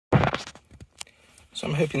So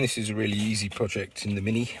I'm hoping this is a really easy project in the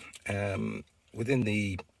Mini. Within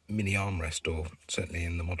the Mini armrest, or certainly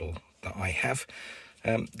in the model that I have,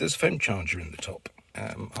 there's a phone charger in the top.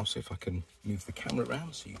 I'll see if I can move the camera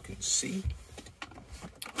around so you can see.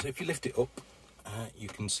 So if you lift it up, you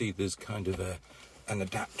can see there's kind of an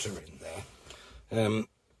adapter in there.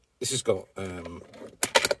 This has got the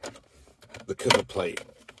cover plate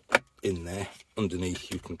in there.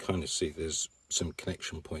 Underneath you can kind of see there's some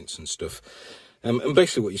connection points and stuff. And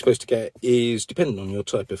basically what you're supposed to get is, depending on your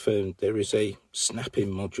type of phone, there is a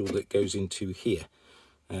snap-in module that goes into here.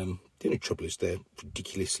 The only trouble is they're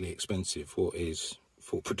ridiculously expensive, what is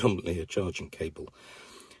for predominantly a charging cable.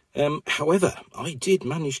 However, I did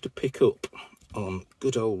manage to pick up on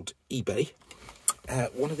good old eBay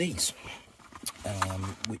one of these,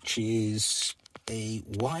 which is a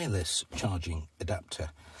wireless charging adapter.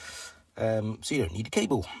 So you don't need a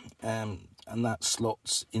cable. And that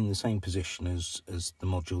slots in the same position as the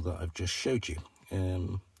module that I've just showed you.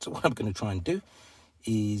 So what I'm going to try and do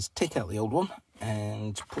is take out the old one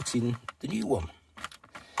and put in the new one.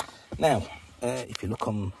 Now, if you look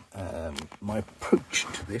on my approach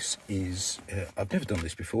to this is, I've never done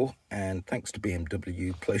this before, and thanks to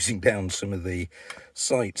BMW closing down some of the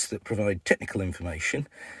sites that provide technical information,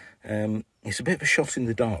 it's a bit of a shot in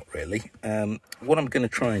the dark, really. What I'm going to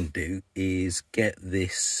try and do is get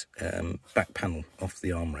this back panel off the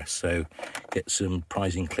armrest, so get some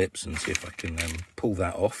prizing clips and see if I can pull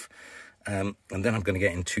that off. And then I'm going to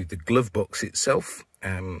get into the glove box itself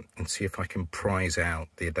and see if I can prize out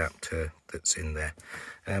the adapter that's in there.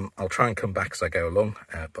 I'll try and come back as I go along,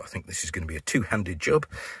 but I think this is going to be a two-handed job,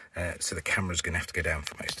 so the camera's going to have to go down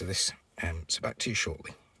for most of this. So back to you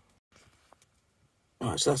shortly.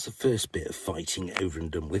 Right, so that's the first bit of fighting over and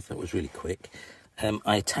done with. That was really quick.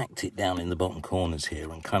 I attacked it down in the bottom corners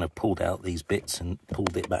here and kind of pulled out these bits and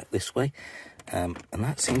pulled it back this way. And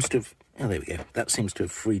that seems to have, oh, there we go. That seems to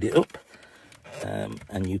have freed it up.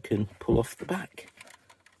 And you can pull off the back.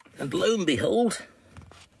 And lo and behold,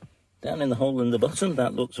 down in the hole in the bottom,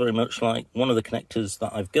 that looks very much like one of the connectors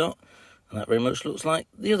that I've got. And that very much looks like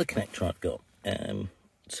the other connector I've got.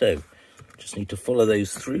 So just need to follow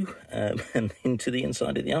those through and into the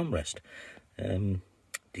inside of the armrest.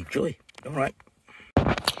 Deep joy. All right.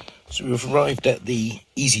 So we've arrived at the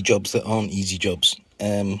easy jobs that aren't easy jobs.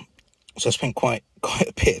 So I spent quite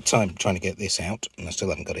a bit of time trying to get this out, and I still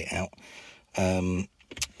haven't got it out.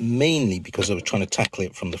 Mainly because I was trying to tackle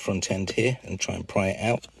it from the front end here and try and pry it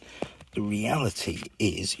out. The reality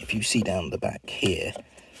is, if you see down the back here,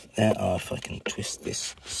 there are, if I can twist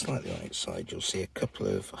this slightly on its side, you'll see a couple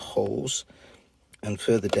of holes. And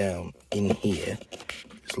further down in here,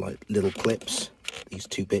 it's like little clips, these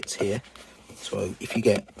two bits here. So if you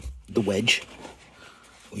get the wedge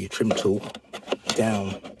or your trim tool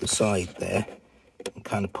down the side there and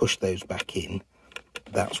kind of push those back in,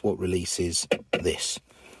 that's what releases this.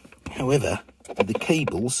 However, the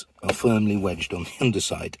cables are firmly wedged on the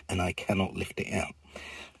underside and I cannot lift it out.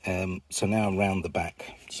 So now I'm round the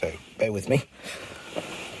back, so bear with me.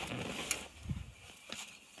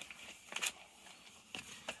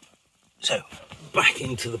 So back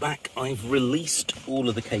into the back, I've released all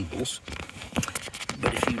of the cables,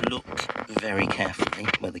 but if you look very carefully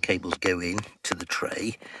where the cables go in to the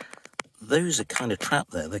tray, those are kind of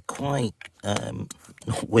trapped there. They're quite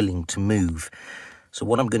not willing to move. So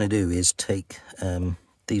what I'm going to do is take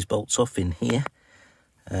these bolts off in here,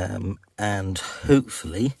 and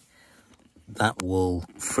hopefully that will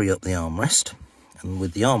free up the armrest. And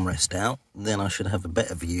with the armrest out, then I should have a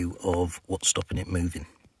better view of what's stopping it moving.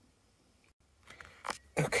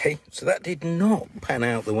 Okay, so that did not pan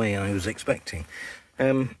out the way I was expecting.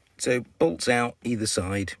 So bolts out either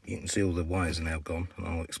side. You can see all the wires are now gone, and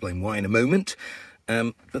I'll explain why in a moment.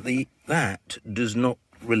 But that does not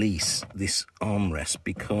release this armrest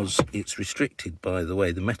because it's restricted by the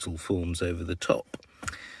way the metal forms over the top.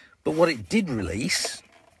 But what it did release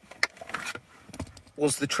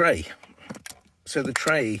was the tray. So the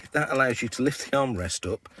tray, that allows you to lift the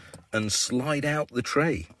armrest up and slide out the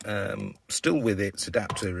tray, still with its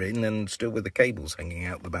adapter in and still with the cables hanging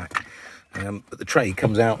out the back. But the tray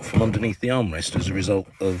comes out from underneath the armrest as a result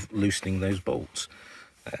of loosening those bolts.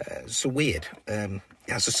 So weird.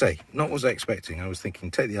 As I say, not what I was expecting. I was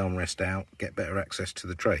thinking take the armrest out, get better access to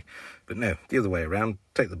the tray. But no, the other way around,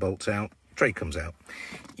 take the bolts out, tray comes out.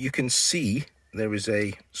 You can see there is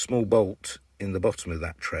a small bolt in the bottom of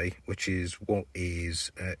that tray, which is what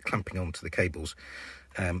is clamping onto the cables.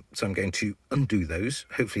 So I'm going to undo those.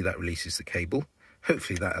 Hopefully that releases the cable.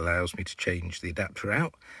 Hopefully that allows me to change the adapter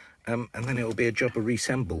out. And then it will be a job of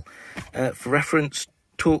reassemble. For reference,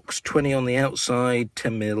 Torx 20 on the outside,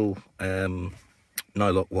 10mm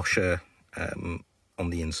nylock washer on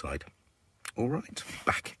the inside. All right,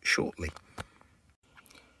 back shortly.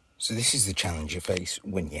 So this is the challenge you face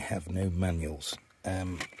when you have no manuals.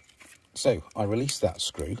 So I released that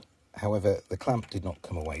screw. However, the clamp did not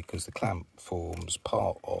come away because the clamp forms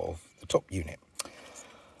part of the top unit.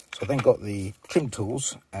 So I then got the trim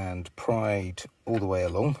tools and pried all the way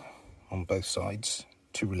along on both sides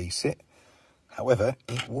to release it. However,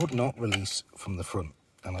 it would not release from the front.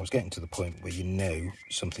 And I was getting to the point where you know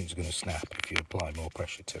something's going to snap if you apply more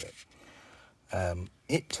pressure to it.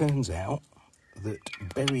 It turns out that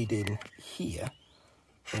buried in here,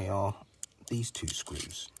 they are these two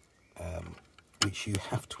screws, which you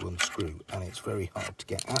have to unscrew. And it's very hard to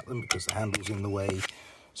get at them because the handle's in the way.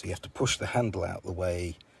 So you have to push the handle out the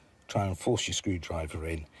way, try and force your screwdriver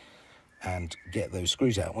in and get those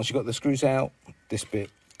screws out. Once you've got the screws out, this bit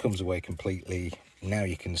comes away completely. Now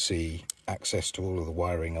you can see access to all of the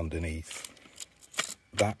wiring underneath.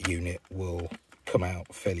 That unit will come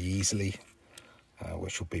out fairly easily,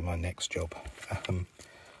 which will be my next job.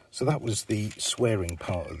 So that was the swearing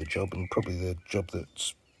part of the job, and probably the job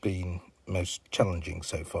that's been most challenging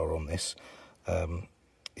so far on this.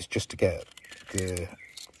 Is just to get the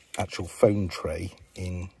actual phone tray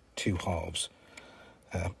in 2 halves.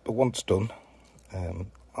 But once done,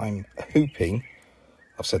 I'm hoping,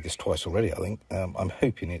 I've said this twice already I think, I'm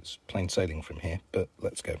hoping it's plain sailing from here, but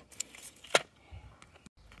let's go.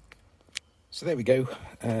 So there we go,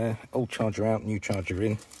 old charger out, new charger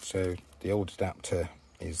in. So the old adapter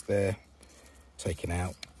is there, taken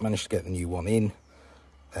out, managed to get the new one in.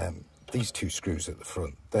 These 2 screws at the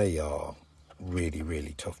front, they are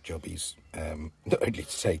really tough jobbies, not only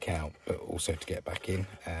to take out but also to get back in.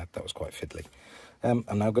 That was quite fiddly. I'm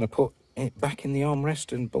now going to put it back in the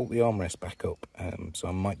armrest and bolt the armrest back up, so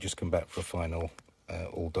I might just come back for a final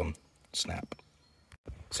all done snap.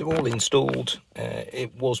 So all installed,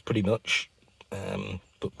 it was pretty much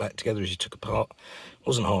put back together as you took apart. It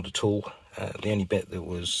wasn't hard at all. The only bit that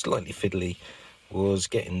was slightly fiddly was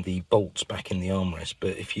getting the bolts back in the armrest,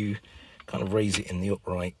 but if you kind of raise it in the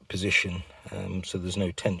upright position so there's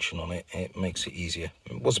no tension on it, it makes it easier.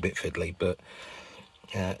 It was a bit fiddly, but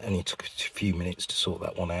only took a few minutes to sort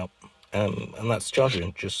that one out. And that's the charger,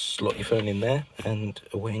 and just slot your phone in there and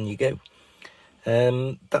away you go.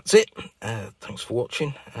 That's it. Thanks for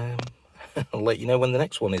watching. I'll let you know when the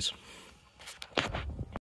next one is.